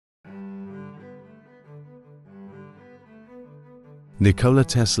Nikola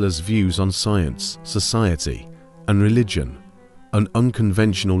Tesla's views on science, society, and religion, an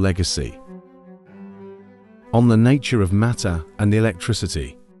unconventional legacy. On the nature of matter and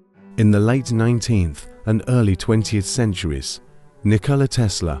electricity. In the late 19th and early 20th centuries, Nikola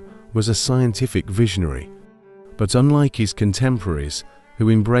Tesla was a scientific visionary, but unlike his contemporaries who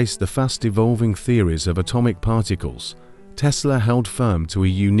embraced the fast-evolving theories of atomic particles, Tesla held firm to a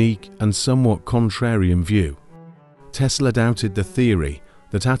unique and somewhat contrarian view. Tesla doubted the theory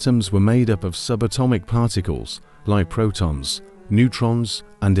that atoms were made up of subatomic particles like protons, neutrons,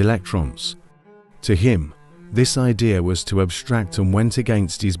 and electrons. To him, this idea was too abstract and went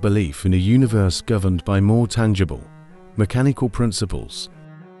against his belief in a universe governed by more tangible, mechanical principles.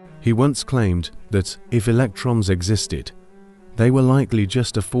 He once claimed that if electrons existed, they were likely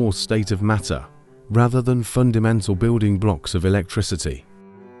just a fourth state of matter, rather than fundamental building blocks of electricity.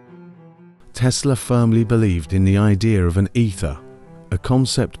 Tesla firmly believed in the idea of an ether, a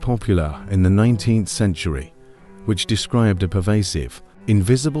concept popular in the 19th century, which described a pervasive,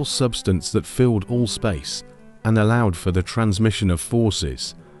 invisible substance that filled all space and allowed for the transmission of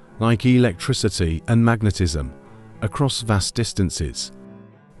forces, like electricity and magnetism, across vast distances.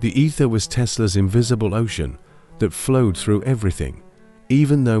 The ether was Tesla's invisible ocean that flowed through everything,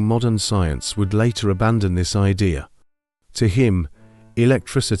 even though modern science would later abandon this idea. To him,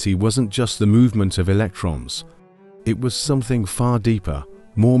 electricity wasn't just the movement of electrons. It was something far deeper,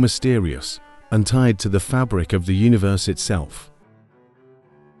 more mysterious, and tied to the fabric of the universe itself.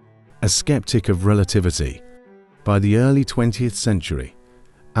 A skeptic of relativity. By the early 20th century,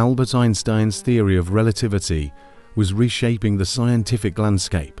 Albert Einstein's theory of relativity was reshaping the scientific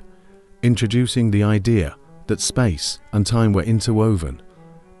landscape, introducing the idea that space and time were interwoven,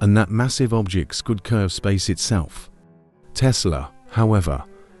 and that massive objects could curve space itself. Tesla, however,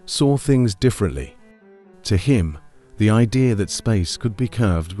 saw things differently. To him, the idea that space could be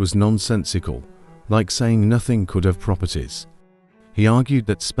curved was nonsensical, like saying nothing could have properties. He argued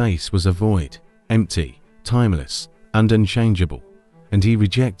that space was a void, empty, timeless, and unchangeable, and he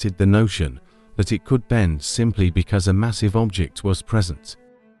rejected the notion that it could bend simply because a massive object was present.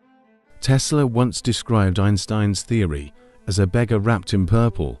 Tesla once described Einstein's theory as a beggar wrapped in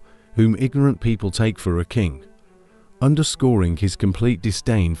purple whom ignorant people take for a king, underscoring his complete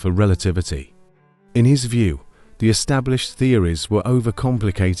disdain for relativity. In his view, the established theories were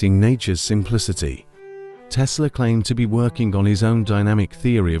overcomplicating nature's simplicity. Tesla claimed to be working on his own dynamic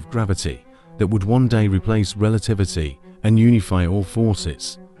theory of gravity that would one day replace relativity and unify all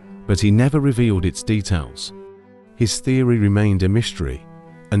forces, but he never revealed its details. His theory remained a mystery,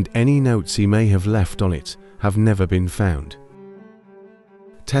 and any notes he may have left on it have never been found.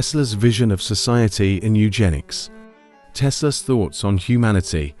 Tesla's vision of society and eugenics. Tesla's thoughts on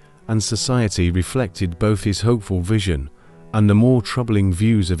humanity and society reflected both his hopeful vision and the more troubling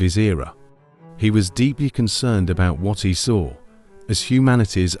views of his era. He was deeply concerned about what he saw as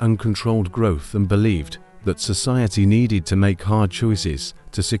humanity's uncontrolled growth and believed that society needed to make hard choices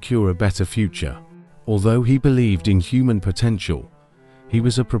to secure a better future. Although he believed in human potential, he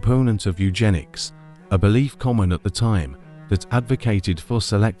was a proponent of eugenics, a belief common at the time that advocated for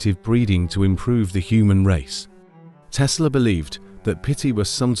selective breeding to improve the human race. Tesla believed that pity was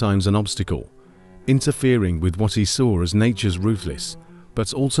sometimes an obstacle, interfering with what he saw as nature's ruthless,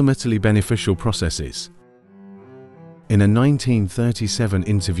 but ultimately beneficial processes. In a 1937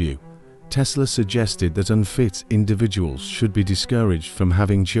 interview, Tesla suggested that unfit individuals should be discouraged from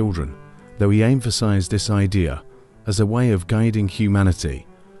having children, though he emphasized this idea as a way of guiding humanity,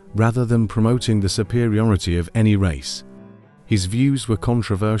 rather than promoting the superiority of any race. His views were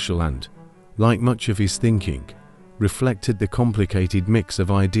controversial and, like much of his thinking, reflected the complicated mix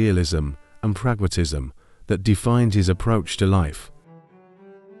of idealism and pragmatism that defined his approach to life.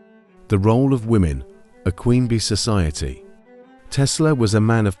 The role of women, a queen bee society. Tesla was a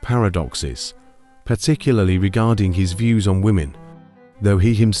man of paradoxes, particularly regarding his views on women. Though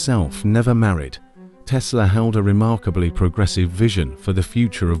he himself never married, Tesla held a remarkably progressive vision for the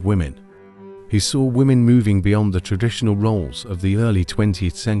future of women. He saw women moving beyond the traditional roles of the early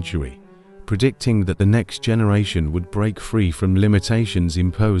 20th century, predicting that the next generation would break free from limitations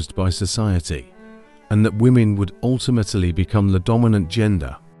imposed by society, and that women would ultimately become the dominant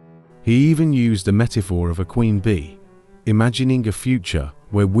gender. He even used the metaphor of a queen bee, imagining a future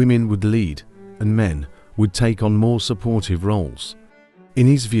where women would lead and men would take on more supportive roles. In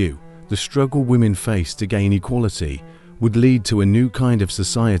his view, the struggle women faced to gain equality would lead to a new kind of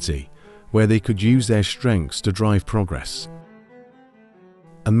society where they could use their strengths to drive progress.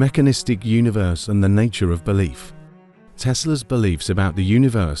 A mechanistic universe and the nature of belief. Tesla's beliefs about the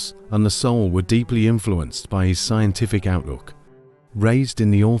universe and the soul were deeply influenced by his scientific outlook. Raised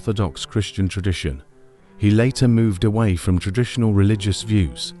in the Orthodox Christian tradition, he later moved away from traditional religious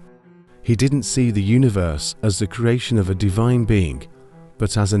views. He didn't see the universe as the creation of a divine being,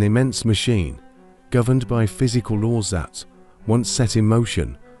 but as an immense machine, governed by physical laws that, once set in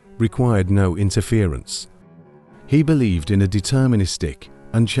motion, required no interference. He believed in a deterministic,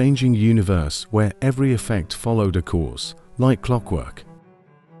 unchanging universe where every effect followed a cause, like clockwork.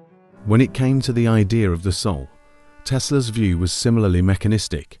 When it came to the idea of the soul, Tesla's view was similarly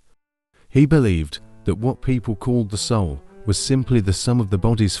mechanistic. He believed that what people called the soul was simply the sum of the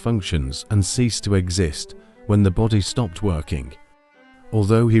body's functions and ceased to exist when the body stopped working.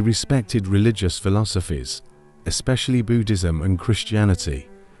 Although he respected religious philosophies, especially Buddhism and Christianity,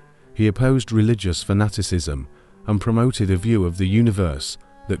 he opposed religious fanaticism and promoted a view of the universe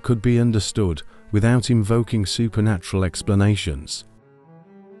that could be understood without invoking supernatural explanations.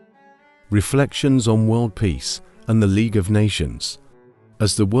 Reflections on world peace and the League of Nations.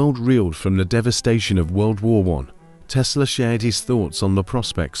 As the world reeled from the devastation of World War I, Tesla shared his thoughts on the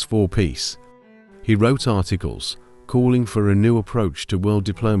prospects for peace. He wrote articles calling for a new approach to world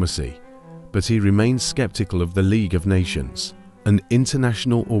diplomacy, but he remained skeptical of the League of Nations, an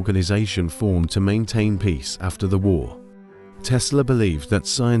international organization formed to maintain peace after the war. Tesla believed that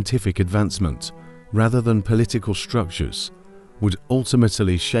scientific advancement, rather than political structures, would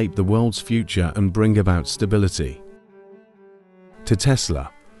ultimately shape the world's future and bring about stability. To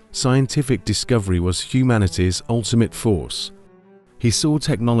Tesla, scientific discovery was humanity's ultimate force. He saw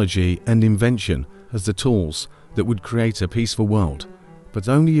technology and invention as the tools that would create a peaceful world, but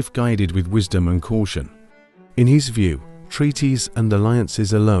only if guided with wisdom and caution. In his view, treaties and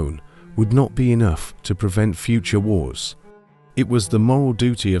alliances alone would not be enough to prevent future wars. It was the moral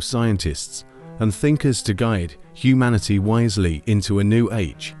duty of scientists and thinkers to guide humanity wisely into a new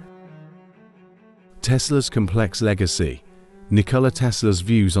age. Tesla's complex legacy. Nikola Tesla's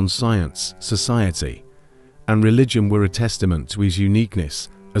views on science, society, and religion were a testament to his uniqueness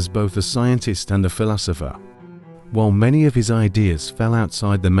as both a scientist and a philosopher. While many of his ideas fell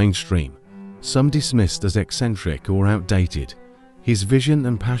outside the mainstream, some dismissed as eccentric or outdated, his vision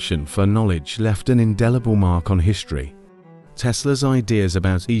and passion for knowledge left an indelible mark on history. Tesla's ideas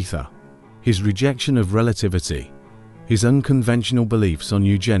about ether, his rejection of relativity, his unconventional beliefs on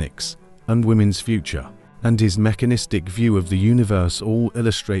eugenics and women's future, and his mechanistic view of the universe all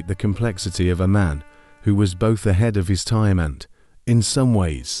illustrate the complexity of a man who was both ahead of his time and, in some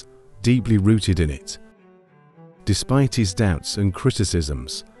ways, deeply rooted in it. Despite his doubts and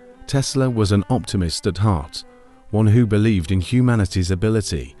criticisms, Tesla was an optimist at heart, one who believed in humanity's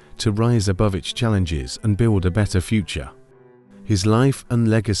ability to rise above its challenges and build a better future. His life and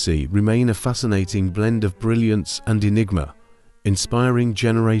legacy remain a fascinating blend of brilliance and enigma, inspiring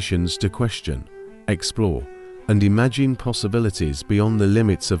generations to question, explore, and imagine possibilities beyond the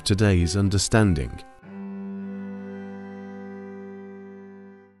limits of today's understanding.